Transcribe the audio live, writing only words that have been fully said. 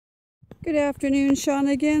Good afternoon, Sean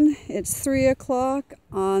again. It's 3 o'clock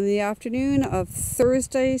on the afternoon of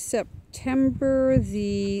Thursday, September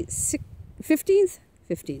the 15th?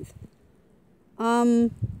 15th.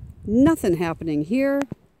 Nothing happening here.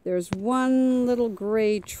 There's one little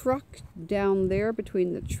gray truck down there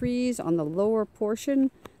between the trees on the lower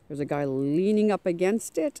portion. There's a guy leaning up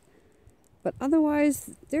against it. But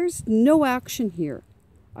otherwise, there's no action here.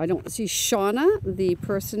 I don't see Shauna, the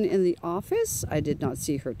person in the office. I did not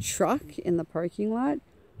see her truck in the parking lot.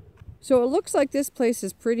 So it looks like this place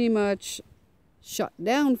is pretty much shut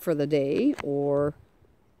down for the day, or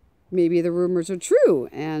maybe the rumors are true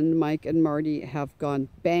and Mike and Marty have gone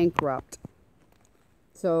bankrupt.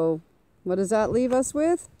 So what does that leave us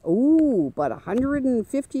with? Ooh, but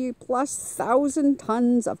 150 plus thousand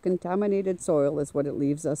tons of contaminated soil is what it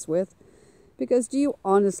leaves us with. Because do you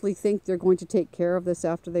honestly think they're going to take care of this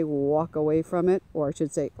after they walk away from it? Or I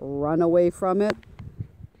should say, run away from it?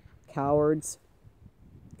 Cowards.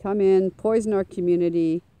 Come in, poison our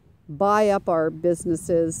community, buy up our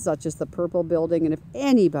businesses, such as the Purple Building. And if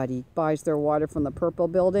anybody buys their water from the Purple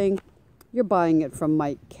Building, you're buying it from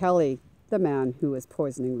Mike Kelly, the man who is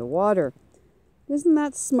poisoning the water. Isn't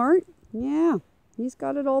that smart? Yeah, he's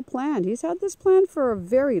got it all planned. He's had this planned for a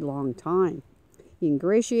very long time. He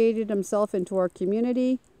ingratiated himself into our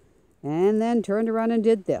community and then turned around and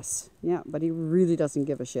did this. Yeah, but he really doesn't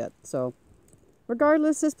give a shit. So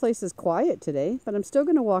regardless, this place is quiet today, but I'm still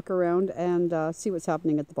going to walk around and see what's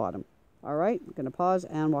happening at the bottom. All right, I'm going to pause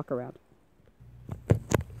and walk around.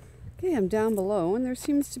 Okay, I'm down below, and there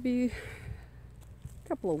seems to be a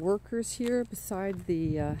couple of workers here beside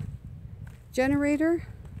the generator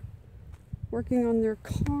working on their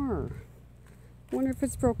car. I wonder if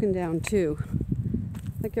it's broken down too.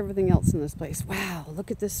 Like everything else in this place. Wow,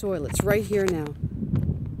 look at this soil. It's right here now.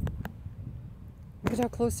 Look at how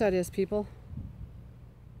close that is, people.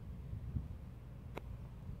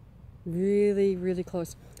 Really, really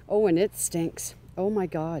close. Oh, and it stinks. Oh my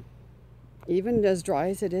God. Even as dry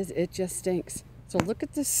as it is, it just stinks. So look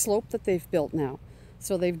at this slope that they've built now.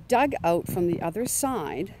 So they've dug out from the other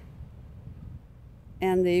side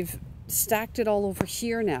and they've stacked it all over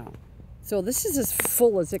here now. So this is as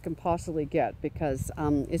full as it can possibly get because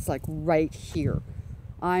it's like right here.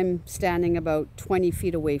 I'm standing about 20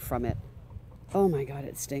 feet away from it. Oh my God,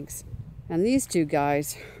 it stinks. And these two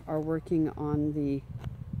guys are working on the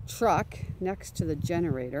truck next to the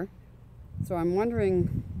generator. So I'm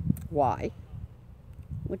wondering why.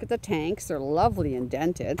 Look at the tanks. They're lovely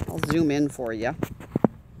indented. I'll zoom in for you.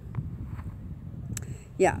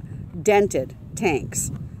 Yeah, dented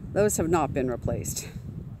tanks. Those have not been replaced.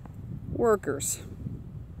 Workers.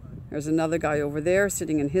 There's another guy over there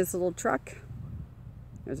sitting in his little truck.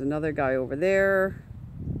 There's another guy over there.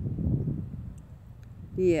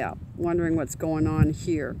 Yeah, wondering what's going on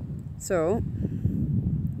here. So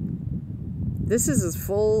this is as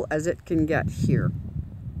full as it can get here.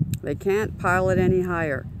 They can't pile it any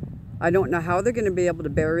higher. I don't know how they're going to be able to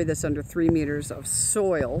bury this under 3 meters of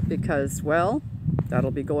soil because, well,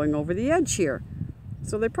 that'll be going over the edge here.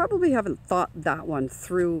 So they probably haven't thought that one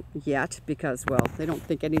through yet because, well, they don't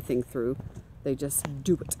think anything through. They just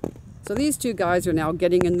do it. So these two guys are now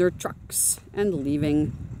getting in their trucks and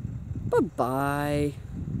leaving. Bye-bye.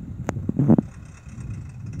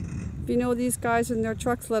 If you know these guys in their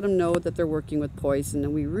trucks, let them know that they're working with poison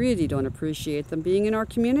and we really don't appreciate them being in our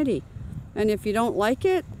community. And if you don't like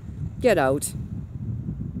it, get out.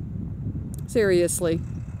 Seriously.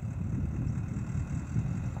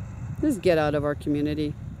 Just get out of our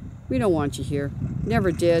community. We don't want you here.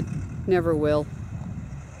 Never did. Never will.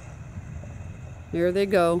 There they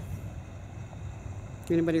go.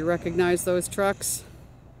 Anybody recognize those trucks?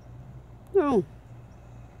 No.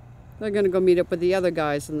 They're going to go meet up with the other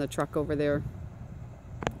guys in the truck over there.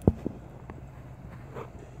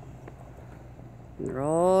 And they're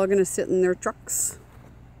all going to sit in their trucks.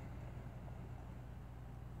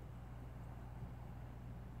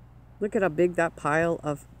 Look at how big that pile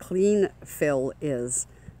of clean fill is.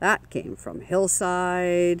 That came from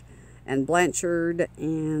Hillside and Blanchard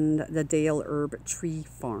and the Dale Herb Tree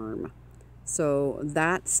Farm. So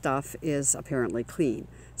that stuff is apparently clean.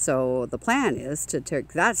 So the plan is to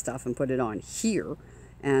take that stuff and put it on here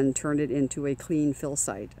and turn it into a clean fill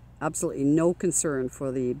site. Absolutely no concern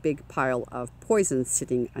for the big pile of poison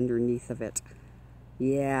sitting underneath of it.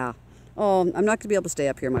 Yeah. Oh, I'm not going to be able to stay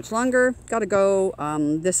up here much longer. Gotta go.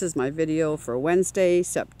 This is my video for Wednesday,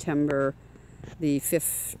 September the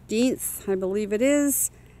 15th, I believe it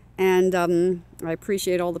is. And I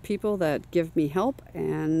appreciate all the people that give me help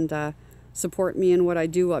and support me in what I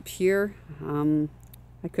do up here.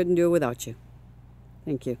 I couldn't do it without you.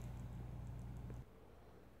 Thank you.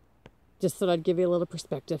 Just thought I'd give you a little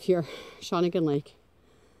perspective here. Shawnigan Lake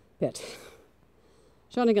pit.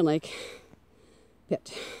 Shawnigan Lake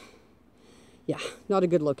pit. Yeah, not a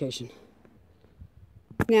good location.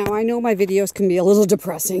 Now, I know my videos can be a little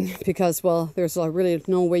depressing because, well, there's really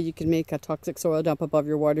no way you can make a toxic soil dump above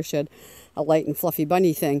your watershed a light and fluffy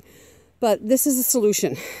bunny thing. But this is a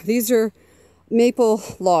solution. These are maple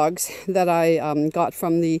logs that I got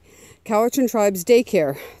from the Cowichan Tribe's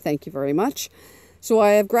daycare. Thank you very much. So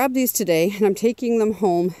I have grabbed these today and I'm taking them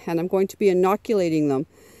home and I'm going to be inoculating them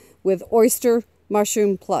with oyster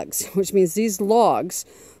mushroom plugs, which means these logs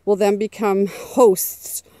will then become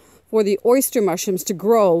hosts for the oyster mushrooms to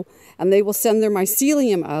grow, and they will send their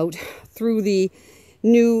mycelium out through the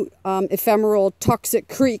new ephemeral toxic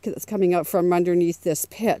creek that's coming out from underneath this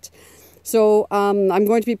pit. So I'm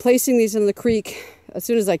going to be placing these in the creek as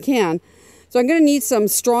soon as I can. So I'm going to need some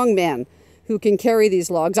strong men who can carry these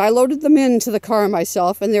logs. I loaded them into the car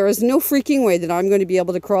myself, and there is no freaking way that I'm going to be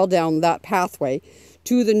able to crawl down that pathway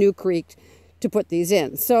to the new creek to put these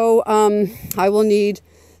in. So I will need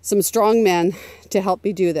some strong men to help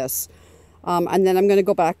me do this. And then I'm going to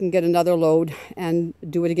go back and get another load and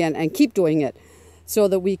do it again and keep doing it so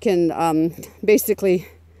that we can basically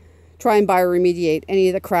try and bioremediate any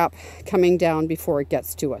of the crap coming down before it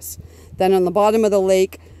gets to us. Then on the bottom of the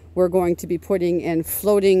lake, we're going to be putting in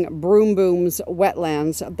floating broom booms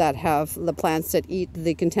wetlands that have the plants that eat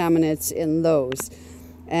the contaminants in those.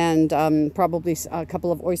 And probably a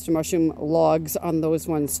couple of oyster mushroom logs on those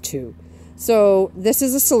ones too. So this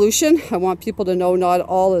is a solution. I want people to know not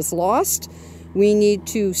all is lost. We need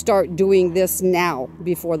to start doing this now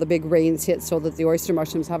before the big rains hit so that the oyster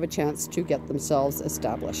mushrooms have a chance to get themselves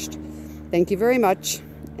established. Thank you very much,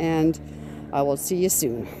 and I will see you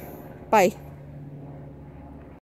soon. Bye.